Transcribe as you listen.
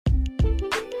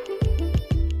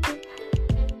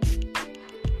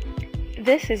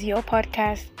This is your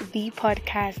podcast,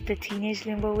 The Teenage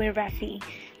Limbo with Raphy.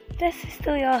 This is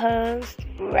still your host,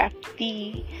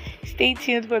 Raphy. Stay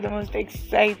tuned for the most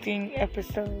exciting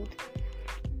episode.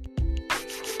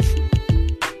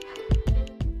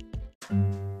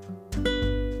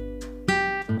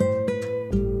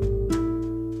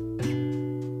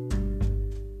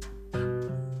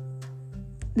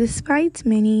 Despite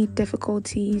many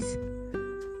difficulties,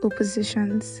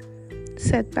 oppositions,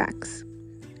 setbacks,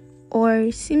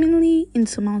 or seemingly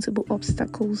insurmountable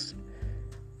obstacles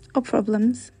or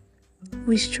problems,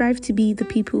 we strive to be the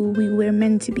people we were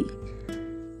meant to be.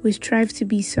 We strive to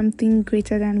be something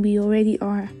greater than we already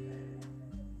are,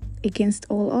 against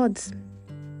all odds.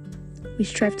 We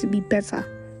strive to be better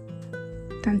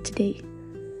than today.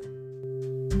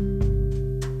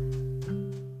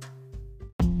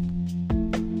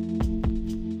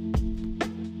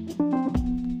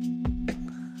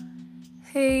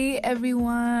 Hey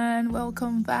everyone,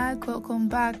 welcome back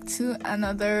to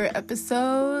another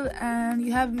episode, and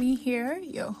you have me here,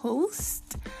 your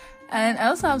host, and I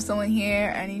also have someone here,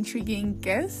 an intriguing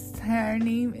guest. Her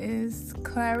name is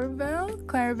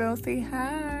Claribel, say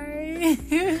hi.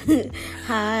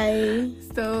 Hi.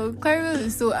 So Claribel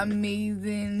is so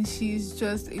amazing. She's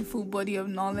just a full body of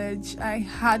knowledge. I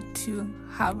had to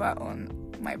have her on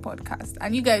my podcast,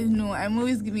 and you guys know I'm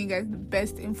always giving you guys the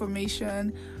best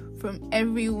information from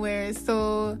everywhere.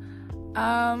 So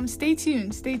stay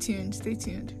tuned.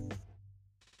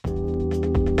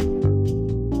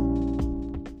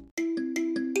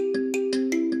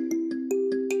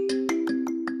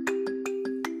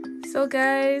 So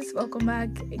guys, welcome back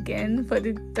again for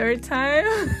the third time.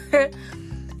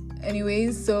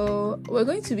 Anyways, so we're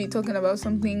going to be talking about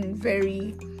something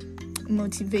very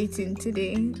motivating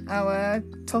today. Our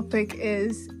topic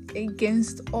is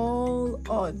against all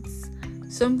odds.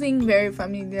 Something very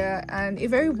familiar and a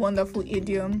very wonderful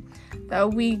idiom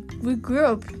that we grew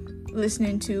up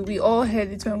listening to. We all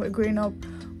heard it when we were growing up.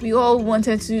 We all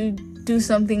wanted to do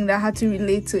something that had to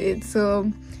relate to it.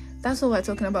 So that's what we're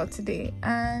talking about today.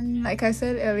 And like I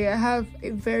said earlier, I have a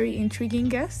very intriguing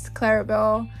guest,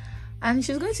 Claribel, and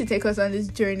she's going to take us on this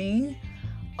journey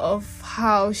of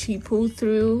how she pulled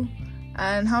through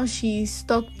and how she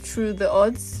stuck through the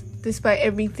odds despite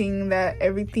everything that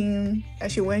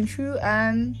she went through.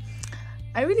 And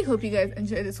I really hope you guys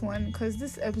enjoy this one, because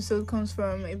this episode comes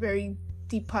from a very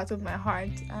deep part of my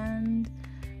heart. And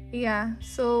yeah,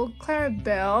 so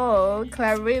Claribel,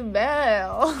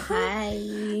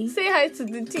 Hi. Say hi to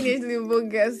the Teenage Limbo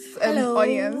guests and Hello.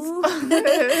 audience.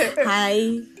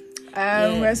 Hi.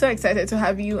 We're so excited to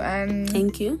have you, and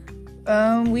Thank you.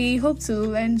 we hope to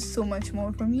learn so much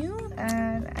more from you,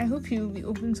 and I hope you'll be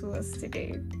open to us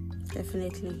today.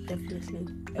 Definitely.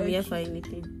 I'm here for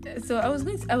anything. So I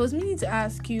was meaning to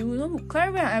ask you,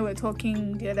 Claribel and I were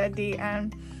talking the other day,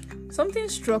 and something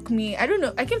struck me. I don't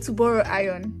know, I came to borrow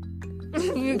iron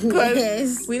because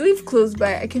Yes. we live close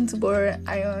by. I came to borrow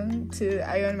iron to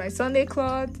iron my Sunday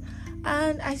cloth,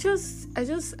 and I just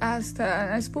asked her,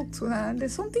 and I spoke to her, and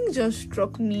there's something just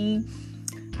struck me,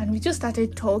 and we just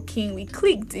started talking. We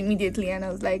clicked immediately, and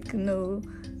I was like, no,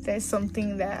 there's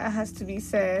something that has to be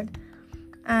said.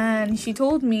 And she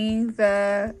told me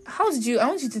that, I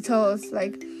want you to tell us,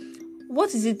 like,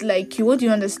 what is it like you? What do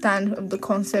you understand of the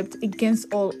concept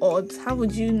against all odds? How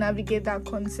would you navigate that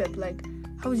concept? Like,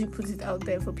 how would you put it out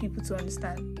there for people to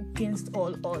understand against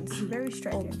all odds? Very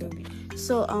striking. Okay.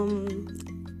 So,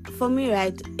 for me,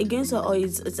 right, against all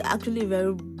odds, it's actually a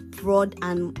very broad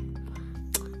and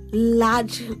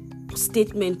large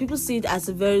statement. People see it as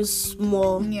a very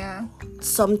small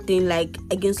something, like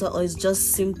against all odds,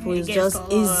 just simple, it's just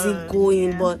easy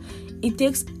going, but it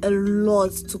takes a lot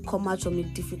to come out from a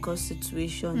difficult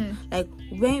situation. Like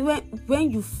when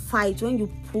you fight, when you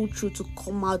pull through to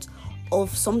come out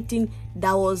of something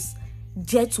that was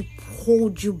there to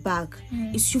hold you back,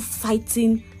 it's you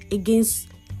fighting against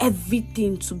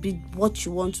everything to be what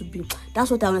you want to be. That's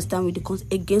what I understand with the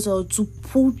concept against all, to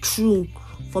pull through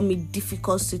from a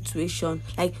difficult situation,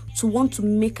 like to want to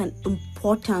make an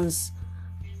importance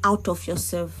out of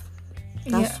yourself.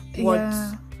 That's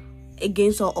what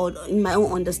against all, in my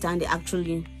own understanding,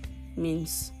 actually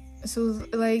means. So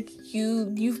like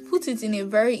you've put it in a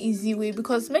very easy way,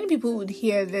 because many people would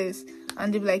hear this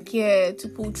and they'd be like, yeah, to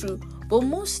pull through, but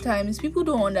most times people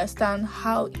don't understand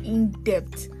how in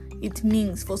depth it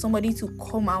means for somebody to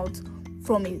come out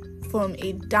from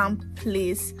a damp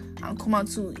place and come out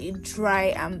to a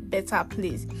dry and better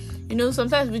place.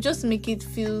 Sometimes we just make it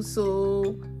feel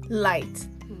so light,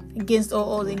 against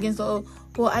all.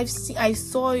 But I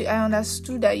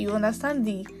understood that you understand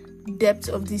the depth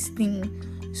of this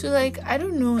thing. So like, I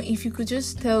don't know if you could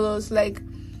just tell us, like,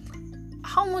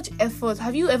 how much effort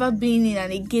have you ever been in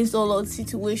an against all odds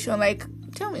situation? Like,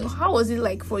 tell me, how was it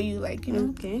like for you? Like, you know.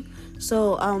 Okay.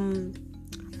 So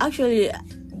actually,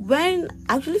 when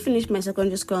I actually finished my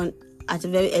secondary school at a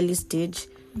very early stage,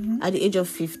 at the age of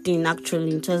 15,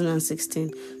 actually in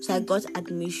 2016. So I got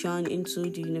admission into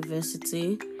the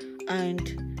university,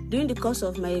 and during the course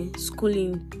of my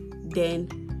schooling, then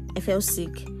I fell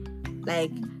sick.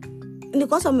 Like, in the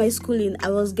course of my schooling, I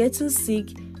was getting sick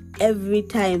every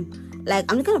time.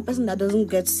 Like, I'm the kind of person that doesn't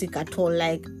get sick at all.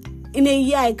 Like, in a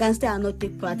year, I can stay and not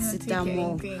take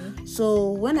paracetamol.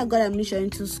 So when I got admission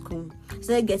into school, I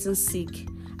started getting sick.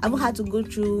 I even had to go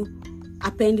through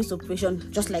appendix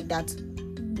operation just like that.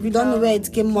 We don't know where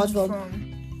it came out from.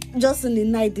 Just in the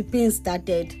night, the pain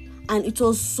started, and it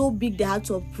was so big they had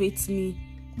to operate me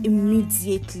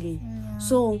immediately.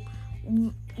 So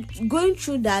going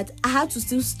through that, I had to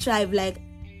still strive. Like,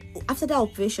 after that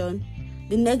operation,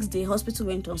 the next day, hospital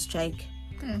went on strike.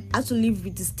 I had to live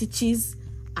with the stitches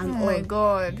and all. Oh my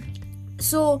God.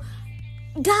 So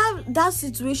that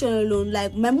situation alone,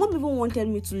 like, my mom even wanted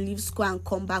me to leave school and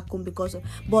come back home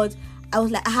but I was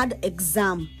like, I had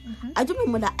exam. I told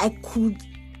my mother I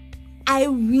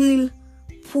will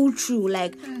pull through.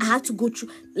 Like, I had to go through.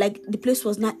 Like, the place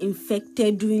was not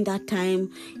infected during that time,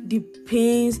 the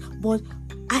pains, but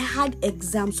I had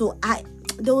exam. So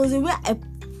there was a way I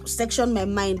sectioned my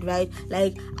mind, right?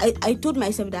 Like, I told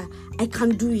myself that I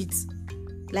can do it.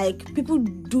 Like, people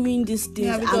doing these things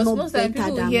are not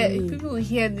better than me. People will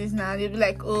hear this now, they'll be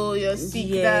like, oh, you're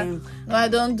sick. No, I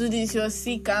don't do this, you're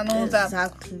sick and all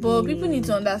that. But people need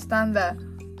to understand that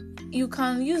you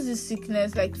can use this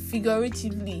sickness, like,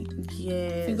 figuratively.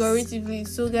 Yes. Figuratively.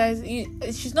 So, guys,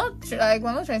 she's not, like,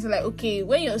 we're not trying to, like, okay,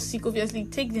 when you're sick, obviously,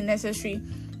 take the necessary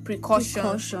precaution.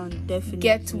 Definitely.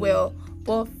 Get well.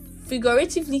 But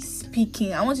figuratively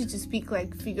speaking, I want you to speak,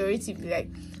 like, figuratively, like,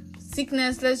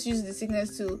 sickness, let's use the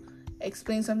sickness to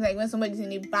explain something, like when somebody's in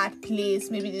a bad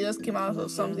place, maybe they just came out of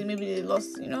something, maybe they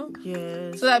lost, you know?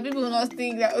 Yes. So that people will not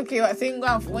think that, okay, we're saying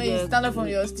when you stand up from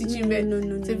your stitching bed.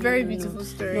 It's a very beautiful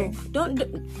story. No, don't,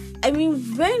 I mean,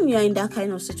 when you're in that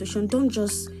kind of situation, don't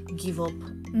just give up.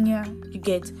 Yeah.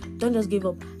 Don't just give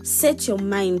up. Set your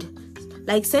mind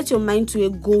to a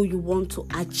goal you want to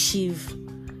achieve.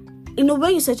 You know,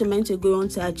 when you set your mind to a goal you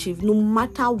want to achieve, no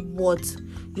matter what,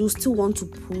 you still want to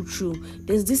pull through.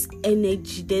 There's this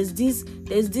energy, there's this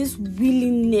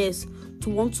willingness to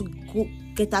want to go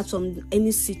get out from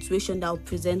any situation that will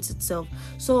present itself.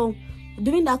 So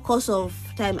during that course of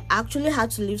time, I actually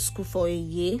had to leave school for a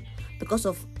year because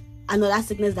of another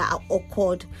sickness that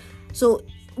occurred. So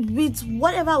with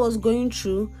whatever I was going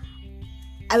through,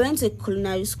 I went to a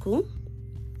culinary school.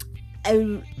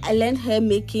 I learned hair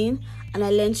making and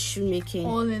I learned shoe making.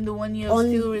 All in the 1 year,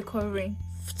 still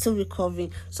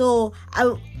recovering. So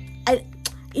I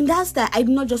in that style, I did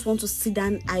not just want to sit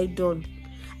down idle.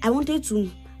 I wanted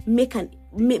to make a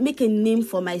name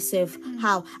for myself.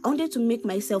 How? I wanted to make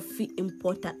myself feel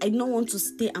important. I did not want to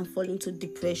stay and fall into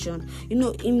depression. You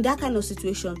know, in that kind of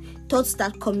situation, thoughts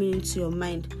start coming into your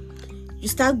mind. You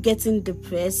start getting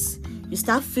depressed. You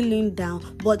start feeling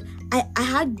down. But I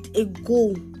had a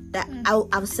goal that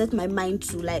I've set my mind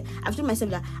to. Like, I've told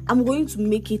myself that I'm going to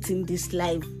make it in this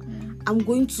life. I'm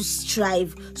going to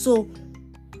strive. So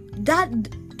that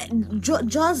it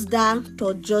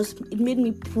made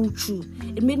me pull through.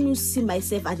 It made me see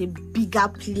myself at a bigger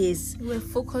place. You were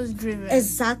focus driven.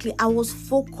 Exactly. I was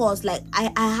focused. Like,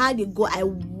 I had a goal I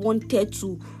wanted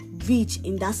to reach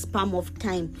in that span of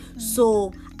time.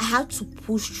 So I had to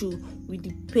push through with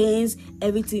the pains,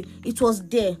 everything. It was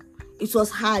there. It was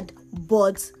hard,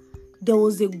 but there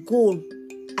was a goal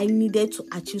I needed to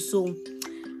achieve. So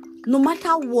no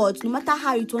matter what, no matter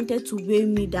how it wanted to weigh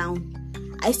me down,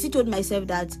 I still told myself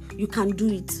that you can do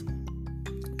it.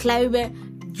 Claribel,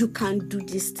 you can do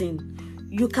this thing.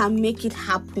 You can make it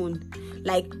happen.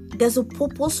 Like, there's a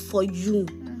purpose for you.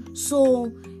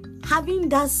 So having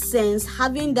that sense,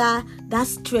 having that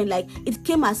strength, like, it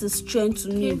came as a strength to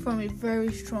me. Came from a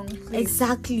very strong place.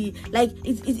 Exactly. Like,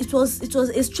 it was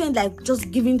a strength, like, just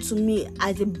given to me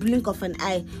as a blink of an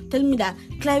eye, telling me that,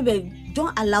 Claribel,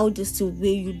 don't allow this to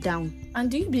weigh you down. And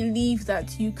do you believe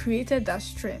that you created that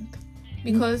strength?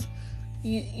 Because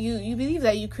you believe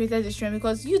that you created the strength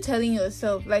because you telling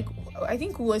yourself, like, I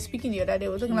think we were speaking the other day,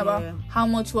 we were talking about how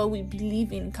much what we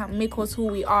believe in can make us who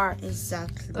we are.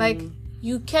 Exactly. Like,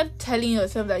 you kept telling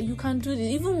yourself that you can do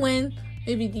this, even when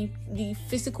maybe the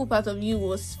physical part of you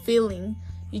was failing.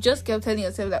 You just kept telling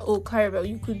yourself that, oh, Claribel,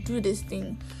 you could do this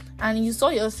thing, and you saw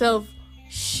yourself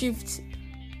shift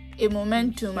a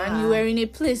momentum and you were in a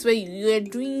place where you were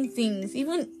doing things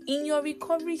even in your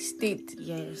recovery state.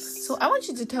 Yes. So I want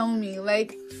you to tell me,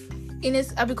 like,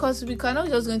 because we cannot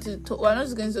just going to talk, we're not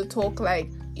just going to talk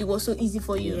like it was so easy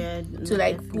for you to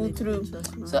like go through.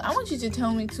 So I want you to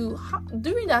tell me too,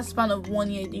 during that span of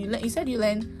 1 year, you said you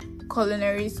learned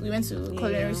culinary. We went to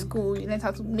culinary school. You learned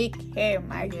how to make hair.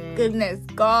 My goodness,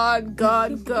 God.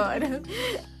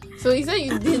 So you said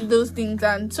you did those things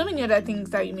and so many other things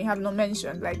that you may have not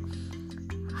mentioned. Like,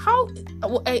 how?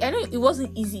 I know it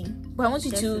wasn't easy, but I want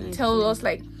you to tell us,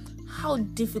 like, how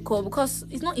difficult, because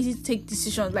it's not easy to take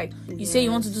decisions. Like, you say you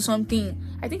want to do something.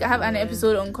 I think I have an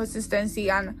episode on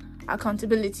consistency and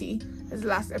accountability as the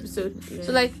last episode.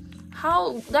 So, like,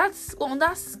 how that's on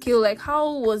that scale, like,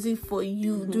 how was it for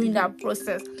you during that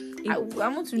process? I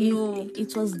want to know.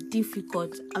 It was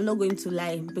difficult. I'm not going to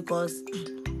lie, because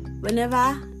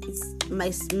whenever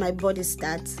my body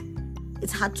starts,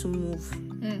 it's hard to move.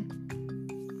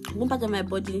 One part of my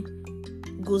body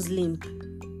goes limp.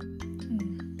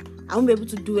 I won't be able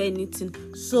to do anything.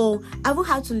 So I will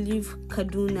have to leave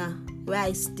Kaduna, where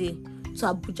I stay, to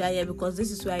Abuja here, because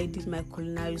this is where I did my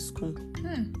culinary school.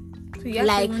 So you had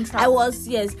to even travel.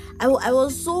 I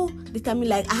was so determined.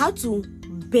 Like, I had to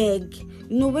beg.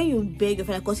 You know, when you beg your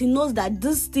father, because he knows that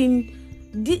this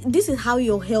is how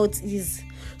your health is.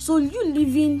 So you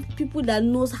leaving people that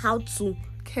knows how to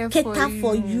cater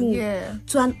for you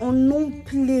to an unknown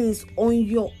place on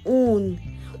your own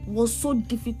was so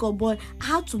difficult. But I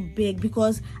had to beg,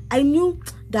 because I knew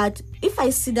that if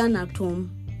I sit down at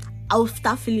home, I will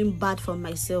start feeling bad for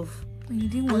myself.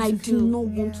 And I do not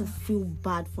want to feel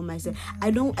bad for myself. I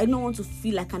don't want to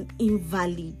feel like an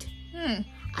invalid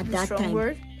at that time.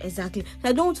 Word. Exactly.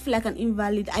 I don't want to feel like an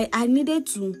invalid. I needed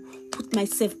to put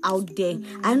myself out there.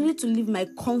 I needed to leave my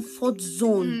comfort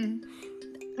zone.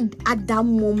 At that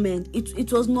moment,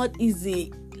 it was not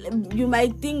easy. You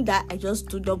might think that I just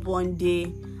stood up one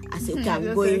day. I said, okay,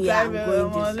 I'm going here.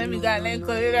 Let me go and learn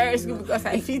culinary school because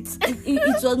I fit.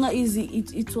 It was not easy.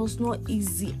 It was not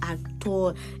easy at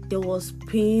all. There was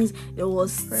pains. There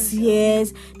was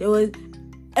tears. There was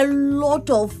a lot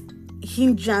of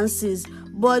hindrances.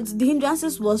 But the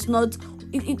hindrances was not.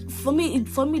 For me,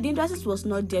 the hindrances was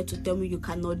not there to tell me you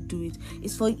cannot do it.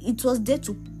 It was there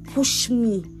to push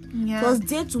me. It was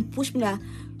there to push me that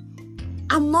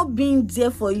I'm not being there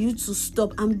for you to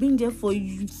stop. I'm being there for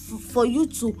you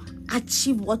to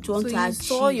achieve what you want to achieve.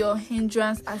 So you saw your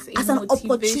hindrance as an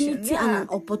opportunity and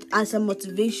as a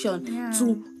motivation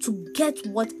to get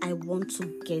what I want to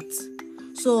get.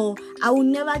 So I will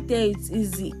never tell it's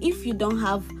easy. If you don't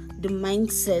have the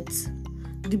mindset,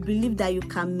 the belief that you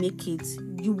can make it,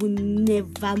 you will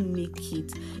never make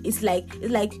it. It's like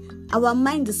our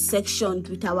mind is sectioned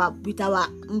with our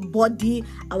body,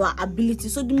 our ability.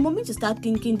 So the moment you start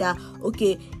thinking that,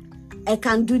 okay, I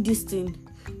can do this thing,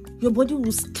 your body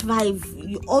will strive.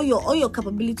 All your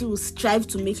capability will strive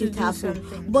to make it happen.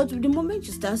 Something. But the moment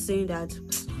you start saying that,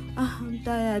 I'm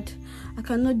tired, I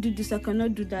cannot do this, I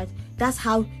cannot do that, that's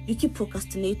how you keep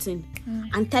procrastinating.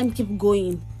 And time keep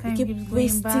going. You keep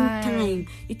wasting time.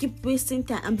 You keep wasting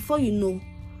time. And before you know,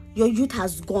 your youth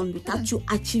has gone without you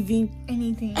achieving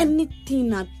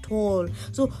anything at all.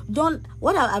 So don't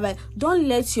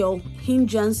let your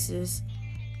hindrances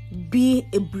be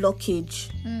a blockage.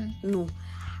 No,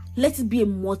 let it be a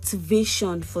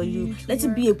motivation for you. Let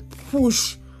it be a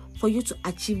push for you to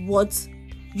achieve what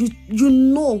you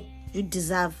know you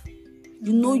deserve.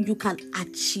 You know you can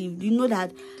achieve. You know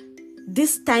that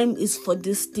this time is for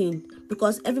this thing,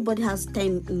 because everybody has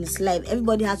time in his life.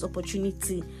 Everybody has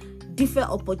opportunity. Different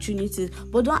opportunities,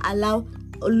 but don't allow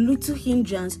a little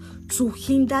hindrance to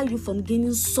hinder you from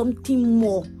gaining something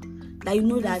more that you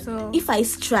know that if I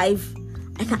strive,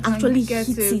 I can actually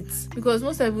hit it. Because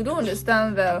most of we don't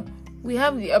understand that we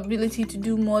have the ability to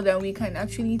do more than we can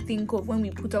actually think of when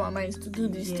we put our minds to do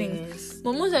these things.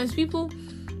 But most times people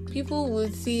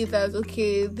would see it as,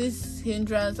 okay, this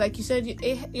hindrance, like you said,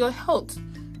 your health,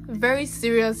 very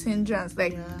serious hindrance.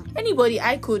 Like anybody,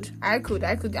 I could.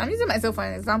 I'm using myself for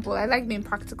an example. I like being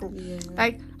practical.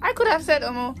 Like I could have said,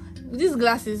 these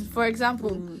glasses, for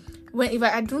example, if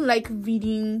I don't like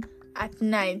reading at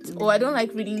night, or I don't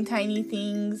like reading tiny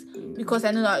things because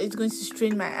I know that it's going to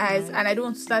strain my eyes, and I don't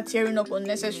want to start tearing up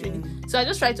unnecessarily. So I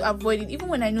just try to avoid it, even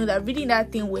when I know that reading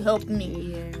that thing will help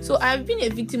me. So I've been a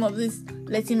victim of this,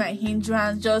 letting my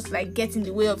hindrance just like get in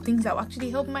the way of things that will actually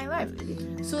help my life.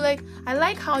 So like I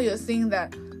like how you're saying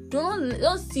that don't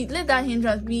let that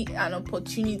hindrance be an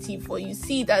opportunity for you.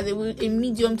 See it as a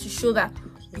medium to show that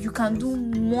you can do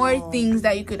more things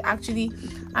that you could actually.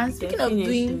 And speaking of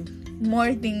doing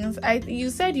more things, you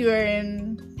said you were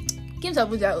in came to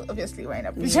Abuja, obviously, right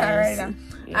now, right now,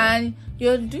 and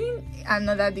you're doing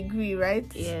another degree, right?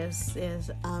 Yes.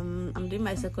 I'm doing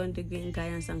my second degree in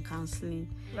guidance and counseling.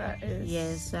 That is,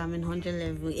 yes, so I'm in 100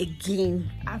 level again.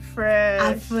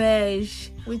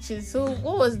 Afresh. Which is so.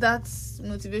 What was that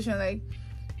motivation like?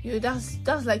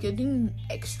 That's like you're doing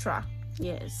extra.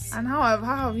 Yes. And how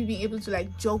have you been able to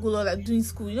like juggle all like doing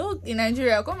school? You know, in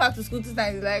Nigeria, I come back to school 2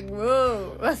 times, like,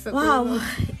 bro, what's the wow.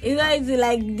 You know, it's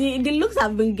like the looks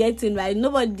I've been getting, right?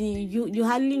 Nobody, you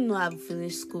hardly know I've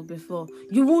finished school before.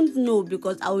 You won't know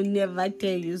because I will never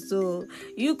tell you. So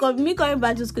me coming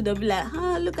back to school, they'll be like,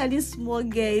 look at this small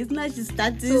girl. It's not she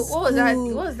started. So what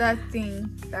was that thing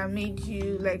that made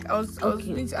you like? I was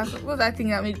going to ask, what was that thing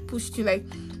that pushed you like?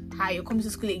 You come to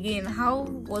school again. How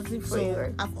was it for you?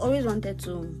 Like? I've always wanted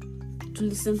to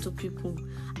listen to people.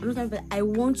 I'm not but I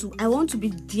want to be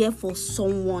there for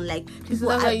someone. Like people.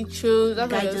 That's why you chose.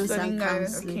 That's why you're studying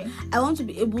counseling. Okay. I want to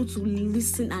be able to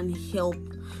listen and help.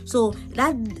 So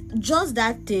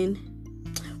that thing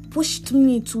pushed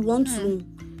me to want to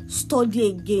study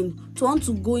again, to want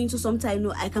to go into something I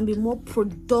know I can be more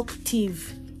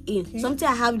productive in. Okay. Something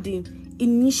I have the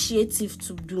initiative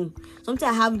to do, something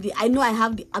I know I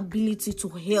have the ability to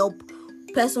help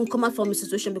person come out from a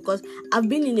situation, because I've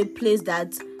been in a place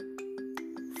that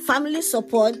family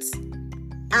support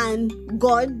and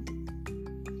God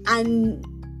and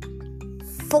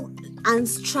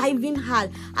striving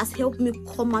hard has helped me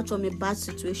come out from a bad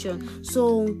situation.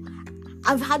 So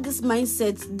I've had this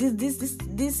mindset,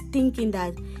 this thinking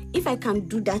that if I can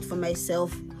do that for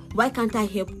myself, why can't I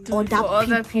help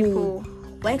other people?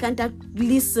 Why can't I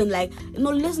listen? Like,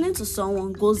 listening to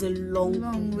someone goes a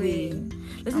long way.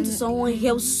 Listening to someone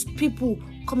helps people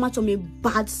come out from a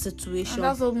bad situation. And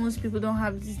that's what most people don't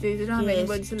have these days. They don't have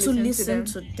anybody to listen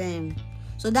to them.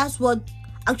 So that's what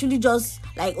actually just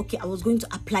like, okay, I was going to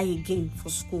apply again for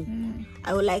school.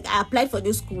 I applied for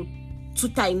this school 2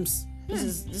 times.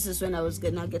 This is when I was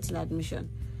getting admission.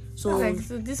 So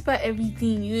despite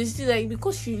everything, you still like,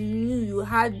 because you knew you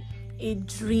had a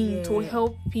dream to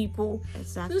help people.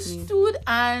 Exactly. You stood,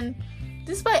 and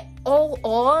despite all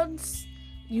odds,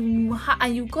 you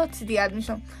got to the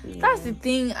admission. That's the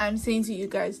thing I'm saying to you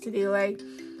guys today. Like,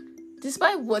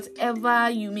 despite whatever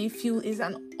you may feel is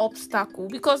an obstacle,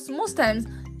 because most times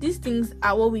these things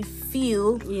are what we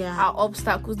feel are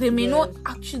obstacles. They may not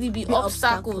actually be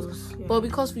obstacles. But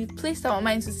because we've placed our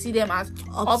mind to see them as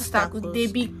obstacles, they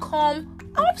become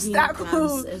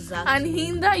obstacles and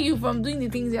hinder you from doing the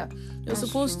things that you're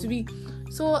supposed to be.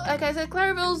 So, like I said,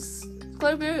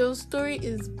 Claribel's story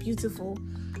is beautiful,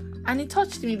 and it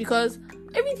touched me because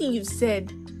everything you've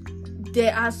said,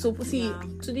 there are to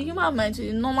the human mind, to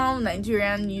the normal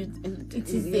Nigerian youth, it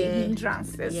is a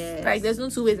hindrance. Like, there's no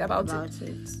 2 ways about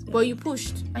it. But you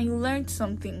pushed and you learned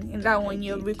something in that one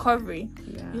year recovery.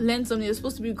 You learned something. You're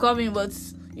supposed to be recovering, but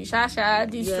you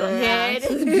did strong head,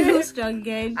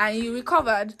 and you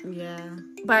recovered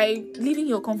by leaving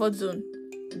your comfort zone.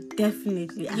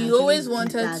 Definitely. You always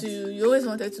wanted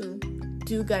to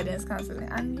do guidance counseling,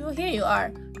 and here you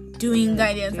are doing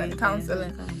guidance and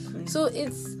counseling. So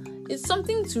it's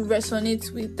something to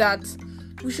resonate with, that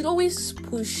we should always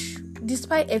push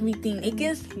despite everything,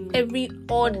 against every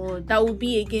odd that will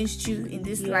be against you in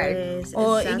this life,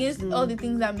 or against all the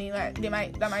things that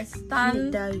might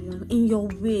stand in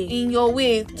your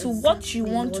way to what you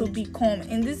want to become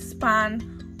in this span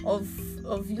of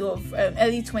your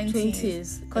early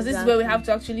 20s, because this is where we have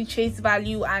to actually chase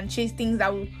value and chase things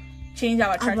that will change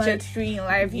our trajectory in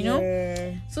life, you know.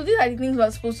 So these are the things we're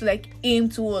supposed to like aim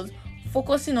towards,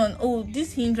 focusing on.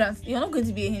 This hindrance, you're not going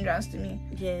to be a hindrance to me.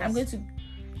 I'm going to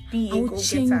be a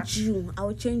go-getter. I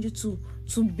will change you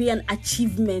to be an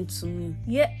achievement to me.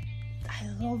 I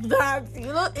love that. You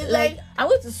know, it's like I'm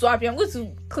going to swap you. I'm going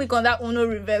to click on that Uno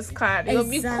reverse card. You're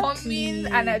becoming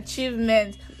an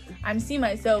achievement. I'm seeing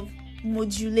myself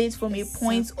modulate from a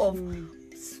point of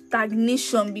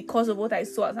stagnation because of what I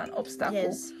saw as an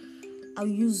obstacle. I'll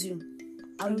use you.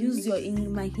 I'll use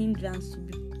my hindrance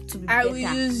to be I will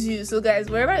use you. So guys,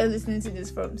 wherever you're listening to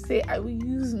this from, say, I will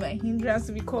use my hindrance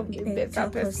to become a better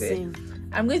person.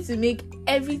 I'm going to make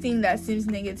everything that seems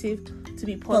negative to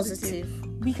be positive.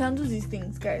 We can do these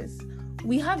things, guys.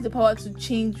 We have the power to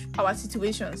change our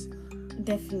situations.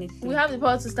 Definitely. We have the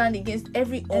power to stand against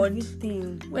every odd.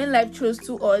 Everything. When life throws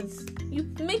 2 odds, you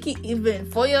make it even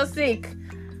for your sake.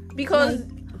 Because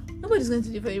nobody's going to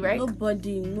do it for you, right?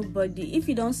 Nobody. If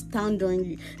you don't stand on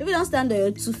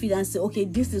your 2 feet and say, okay,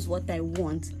 this is what I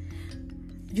want,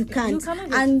 you can't.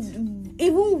 And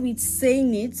even with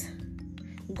saying it,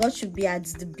 God should be at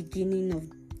the beginning of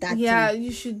that thing.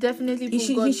 You should definitely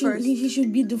put God first. He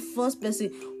should be the first person.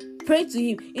 pray to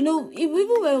him. Even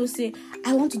when we say,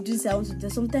 I want to do this, I want to do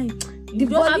that, sometimes the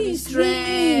body is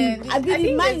strength. I mean,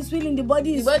 the mind is willing, the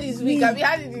body is weak. Have you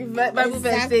heard the Bible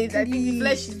verse says that the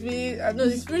flesh is willing? No,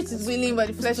 the spirit is willing, but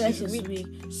the flesh is weak.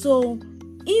 So,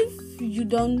 if you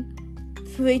don't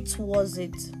pray towards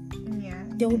it,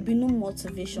 there will be no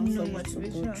motivation for you to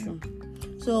go through.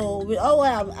 So, with all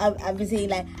what I've been saying,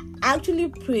 like, I actually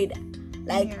prayed.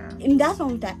 Like, in that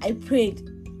moment, I prayed.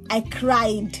 I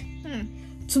cried.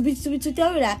 To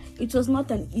tell you that it was not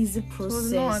an easy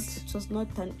process. It was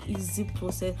not an easy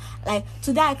process. Like,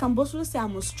 today I can boastfully say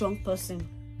I'm a strong person.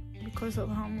 Because of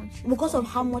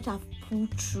how much I've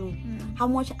pulled through, how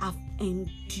much I've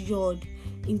endured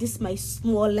in this my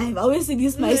small life. I always say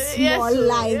this my small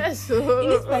life. Yes, in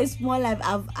this my small life,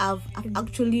 I've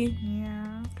actually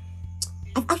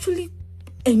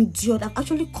endured. I've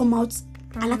actually come out.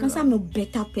 And I can say I'm a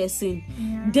better person.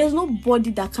 There's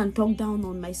nobody that can talk down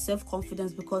on my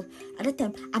self-confidence, because at that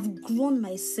time I've grown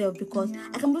myself, because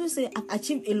I can probably say I've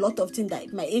achieved a lot of things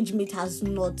that my age mate has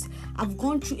not. I've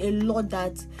gone through a lot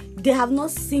that they have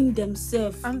not seen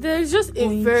themselves. And there's just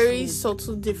a very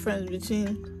subtle difference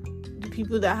between the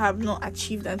people that have not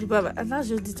achieved and people have, and that's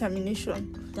just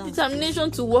determination.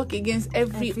 Determination to work against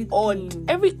every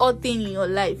odd thing in your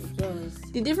life. Yes.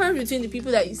 The difference between the people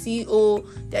that you see,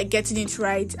 they're getting it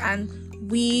right, and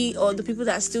or the people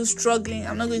that are still struggling.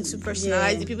 I'm not going to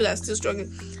personalize the people that are still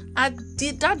struggling.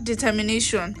 That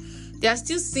determination, they are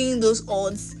still seeing those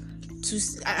odds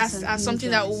as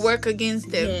something that will work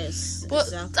against them. Yes, but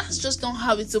that's just not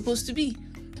how it's supposed to be,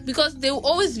 because there will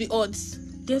always be odds.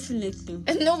 Definitely.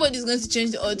 And nobody's going to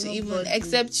change the odds even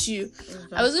except you.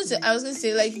 Exactly. I was going to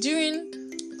say, like, during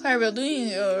Claribel, during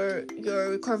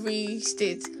your recovery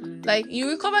state, like, you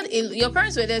recovered your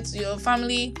parents were there to your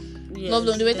family, loved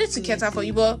one, they were there to cater for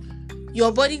you, but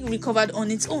your body recovered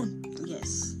on its own.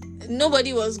 Yes.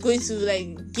 Nobody was going to,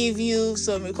 like, give you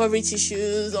some recovery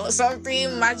tissues or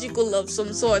something magical of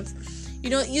some sort.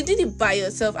 You did it by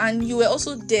yourself, and you were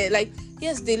also there. Like,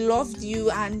 yes, they loved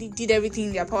you and they did everything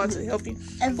in their power to help you.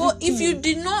 But if you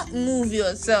did not move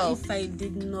yourself, if I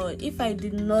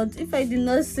did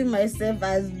not see myself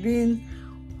as being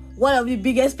one of the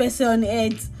biggest person on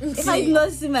earth, if I did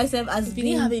not see myself as if you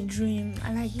didn't have a dream,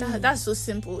 I like that. That's so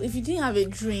simple. If you didn't have a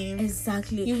dream,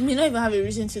 exactly, you may not even have a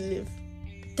reason to live.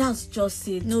 That's just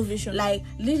it. No vision. Like,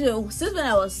 literally, since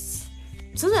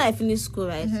when I finished school,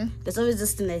 right? There's always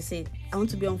this thing I said. I want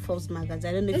to be on Forbes magazine.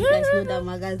 I don't know if you guys know that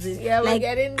magazine. Yeah, we're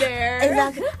getting there.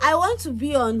 Exactly. I want to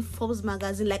be on Forbes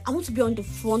magazine. Like, I want to be on the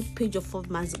front page of Forbes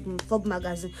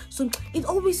magazine. So it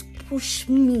always pushed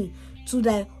me to,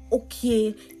 like,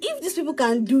 okay, if these people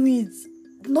can do it,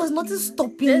 there's nothing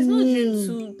stopping me. There's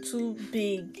no dream too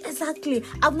big. Exactly.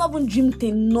 I've not even dreamed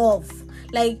enough.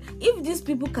 Like, if these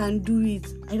people can do it,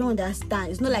 I don't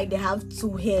understand. It's not like they have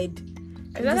two heads.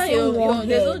 There's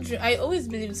no dream. I always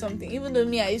believe something. Even though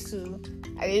me, I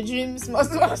dream small,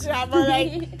 but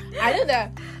like, I know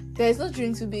that there's no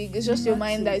dream too big. It's just your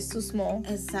mind that is too small.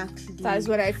 Exactly. That is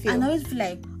what I feel. And I always feel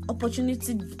like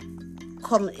opportunity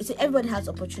everybody has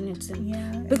opportunity.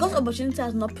 Yeah. Because opportunity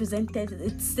has not presented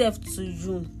itself to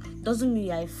you, doesn't mean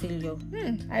you're a failure.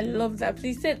 I love that.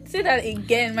 Please say that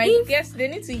again. My guests, they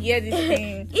need to hear this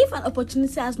thing. If an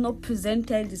opportunity has not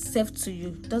presented itself to you,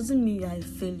 doesn't mean you're a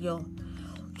failure.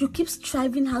 You keep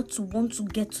striving hard to want to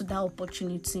get to that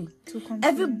opportunity.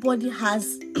 Everybody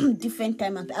has different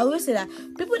time. I always say that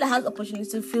people that have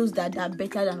opportunity feels that they're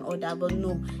better than others, but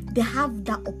no, they have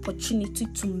that opportunity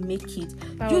to make it.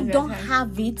 You don't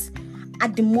have it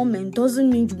at the moment doesn't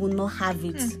mean you will not have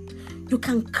it. You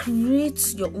can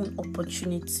create your own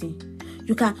opportunity.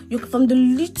 You from the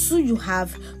little you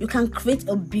have, you can create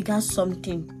a bigger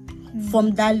something.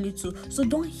 From that little. So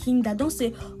don't hinder. Don't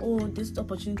say, oh, this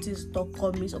opportunity is not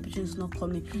coming, this opportunity is not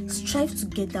coming. Strive to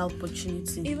get that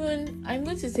opportunity. Even, I'm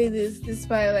going to say this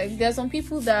by, like, there are some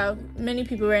people that, many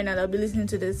people right now that will be listening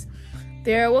to this,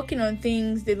 they're working on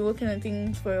things, they've been working on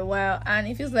things for a while, and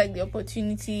it feels like the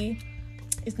opportunity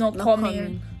is not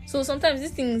coming. So sometimes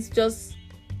these things just,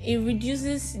 it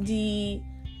reduces the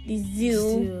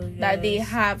zeal that they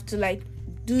have to, like,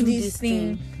 do this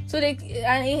thing. So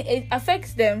it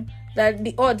affects them, that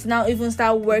the odds now even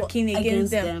start working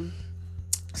against them.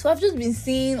 So I've just been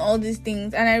seeing all these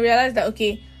things, and I realized that,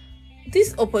 okay,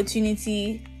 this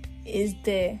opportunity is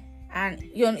there, and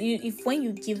if when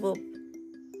you give up,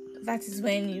 that is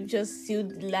when you just seal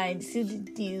the line, seal the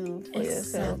deal for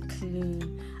yourself.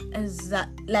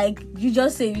 Exactly. Like, you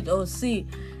just say it all. See,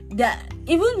 that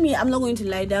even me, I'm not going to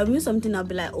lie. There'll be something I'll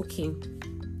be like, okay,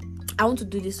 I want to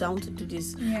do this. I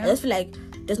Yeah. I just feel like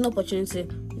there's no opportunity.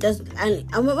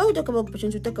 And when we talk about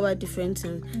opportunity, we talk about different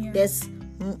things. Yeah. There's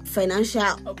financial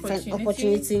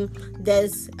opportunity.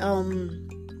 There's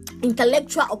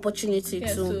intellectual opportunity too.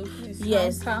 So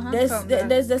Yes,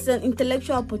 there's an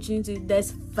intellectual opportunity.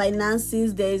 There's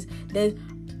finances. There's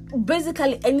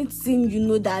basically anything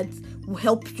that will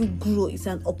help you grow is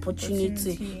an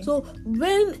opportunity. So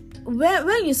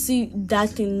when you see that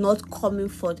thing not coming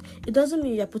forth, it doesn't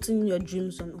mean you're putting your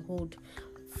dreams on hold.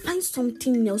 Find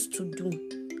something else to do.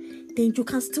 Then you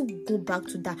can still go back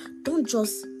to that. Don't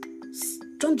just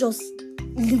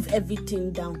leave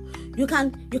everything down. You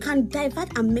can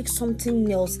divert and make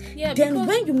something else. Yeah, then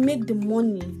when you make the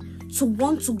money to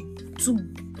want to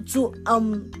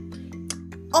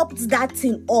up that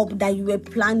thing up that you were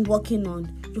planning working on,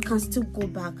 you can still go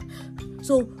back.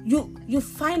 So you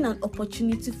find an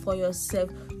opportunity for yourself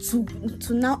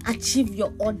to now achieve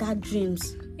your other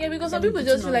dreams. Yeah, because some people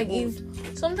just feel like if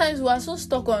sometimes we are so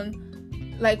stuck on,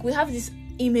 like, we have this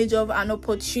image of an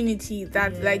opportunity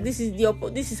that like this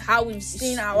is how we've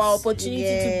seen our opportunity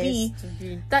to be,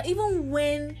 that even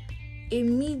when a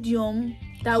medium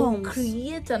that will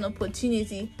create an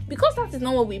opportunity, because that is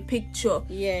not what we picture.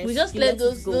 Yes, we just let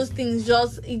those things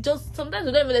sometimes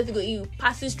we don't even let it go. It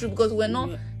passes through because we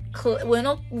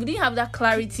didn't have that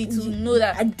clarity to know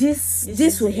that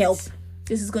this will help.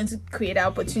 This is going to create an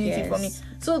opportunity for me.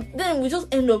 So then we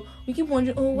just end up, we keep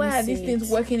wondering, why are these things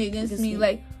working against me?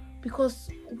 Like, because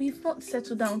we've not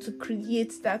settled down to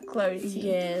create that clarity.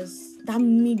 Yes, that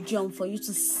medium for you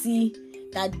to see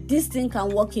that this thing can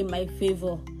work in my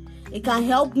favor. It can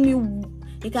help me.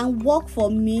 It can work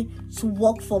for me to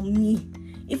work for me.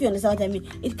 If you understand what I mean,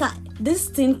 this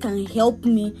thing can help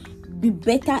me be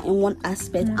better in one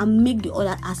aspect and make the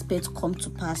other aspect come to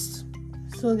pass.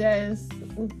 So guys,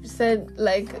 we've said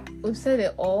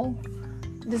it all.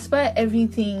 Despite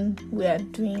everything we are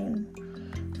doing,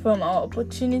 from our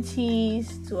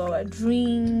opportunities to our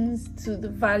dreams to the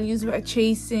values we're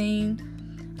chasing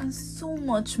and so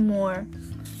much more,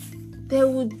 there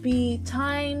would be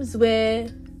times where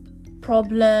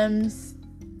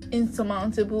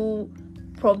insurmountable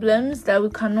problems that we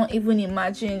cannot even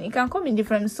imagine. It can come in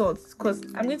different sorts, because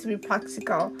I'm going to be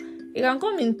practical. It can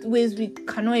come in ways we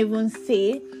cannot even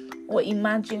say or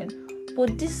imagine.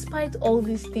 But despite all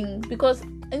these things, because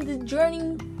in the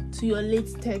journey to your late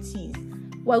 30s,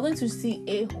 we're going to see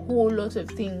a whole lot of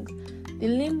things. The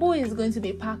limbo is going to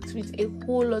be packed with a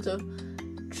whole lot of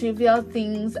trivial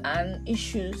things and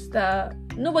issues that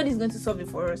nobody's going to solve it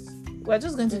for us. We're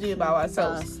just going to do it by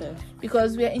ourselves,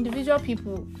 because we are individual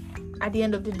people at the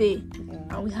end of the day,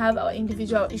 and we have our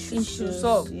individual issues to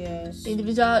solve,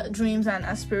 individual dreams and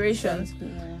aspirations.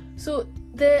 So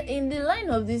in the line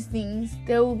of these things,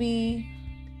 there will be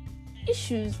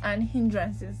issues and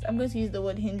hindrances. I'm going to use the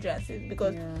word hindrances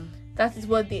because that is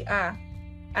what they are.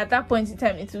 At that point in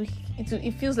time,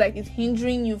 it feels like it's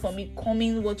hindering you from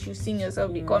becoming what you've seen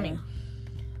yourself becoming.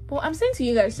 But I'm saying to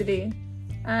you guys today,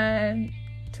 and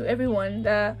to everyone,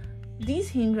 that these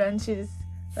hindrances,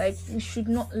 like, we should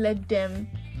not let them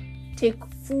take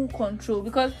full control,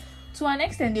 because to an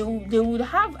extent they would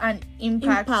have an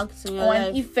impact or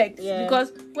an effect,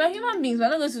 because we're human beings. We're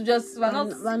not going to just we're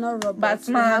not robots.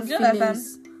 We have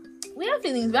feelings. We have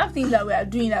feelings. We have things that we are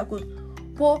doing that good.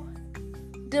 But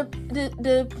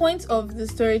the point of the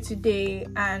story today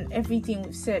and everything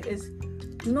we've said is,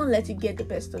 do not let it get the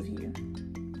best of you.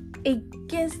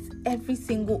 Against every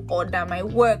single order might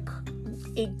work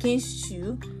against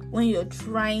you when you're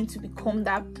trying to become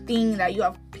that thing that you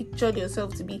have pictured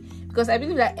yourself to be. Because I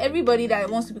believe that everybody that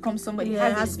wants to become somebody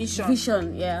has a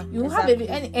vision. You have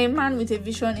a man with a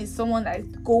vision is someone that is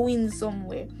going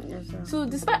somewhere. So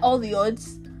despite all the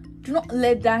odds, do not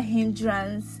let that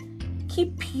hindrance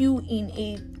keep you in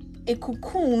a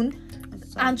cocoon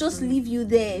and just leave you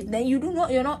there. Then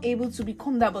you're not able to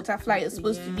become that butterfly you're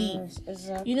supposed to be.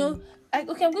 You know, like,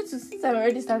 okay, I'm going to, since I've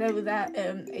already started with that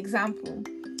example,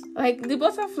 like, the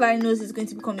butterfly knows it's going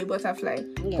to become a butterfly,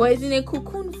 but it's in a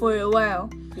cocoon for a while,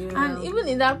 and even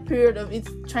in that period of it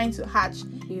trying to hatch,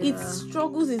 it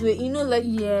struggles its way. You know, like,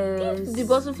 if the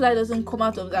butterfly doesn't come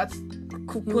out of that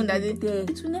cocoon,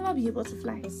 it will never be a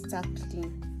butterfly.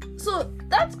 Exactly. So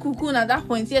that cocoon at that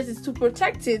point, yes, it's to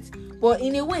protect it, but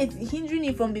in a way it's hindering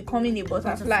it from becoming a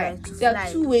butterfly. There are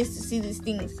two ways to see these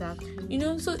things. Exactly. You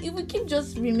know, so if we keep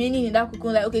just remaining in that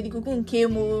cocoon, like, okay, the cocoon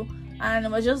came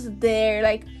and we're just there,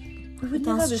 like, we would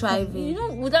never be striving. You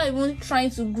know, without even trying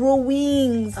to grow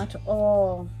wings at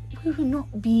all, we will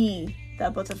not be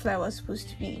that butterfly was supposed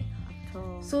to be. At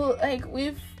all. So, like,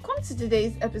 we've come to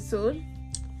today's episode,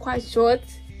 quite short.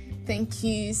 Thank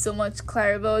you so much,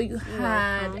 Claribel. You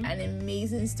had an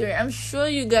amazing story. I'm sure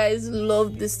you guys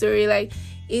loved the story. Like,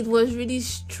 it was really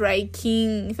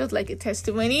striking. It felt like a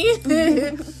testimony.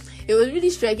 It was really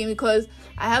striking because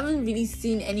I haven't really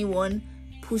seen anyone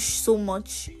push so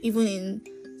much, even in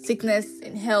sickness,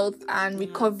 in health, and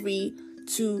recovery,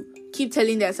 to keep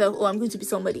telling themselves, "Oh, I'm going to be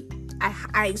somebody.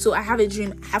 So I have a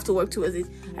dream. I have to work towards it."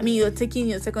 I mean, you're taking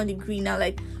your second degree now.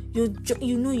 Like,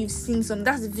 you've seen some.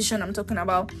 That's the vision I'm talking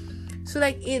about. So,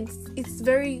 like, it's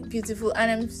very beautiful,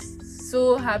 and I'm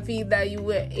so happy that you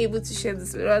were able to share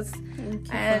this with us. Thank you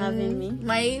for having me.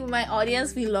 My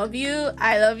audience, we love you.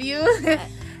 I love you.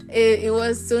 It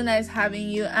was so nice having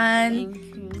you, and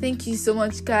thank you so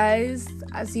much, guys.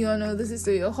 As you all know, this is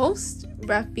your host,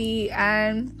 Raphy,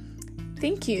 and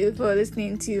thank you for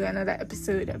listening to another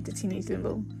episode of the Teenage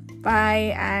Limbo.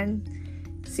 Bye, and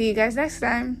see you guys next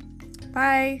time.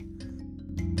 Bye.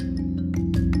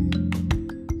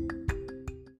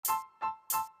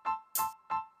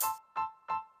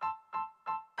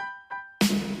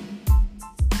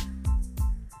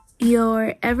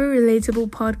 Your ever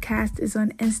relatable podcast is on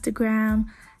Instagram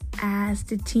as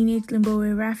the Teenage Limbo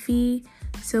with Raphy.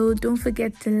 So don't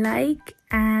forget to like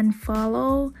and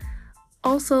follow.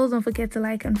 Also, don't forget to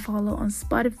like and follow on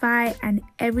Spotify and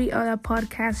every other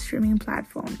podcast streaming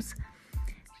platforms.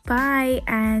 Bye,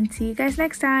 and see you guys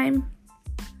next time.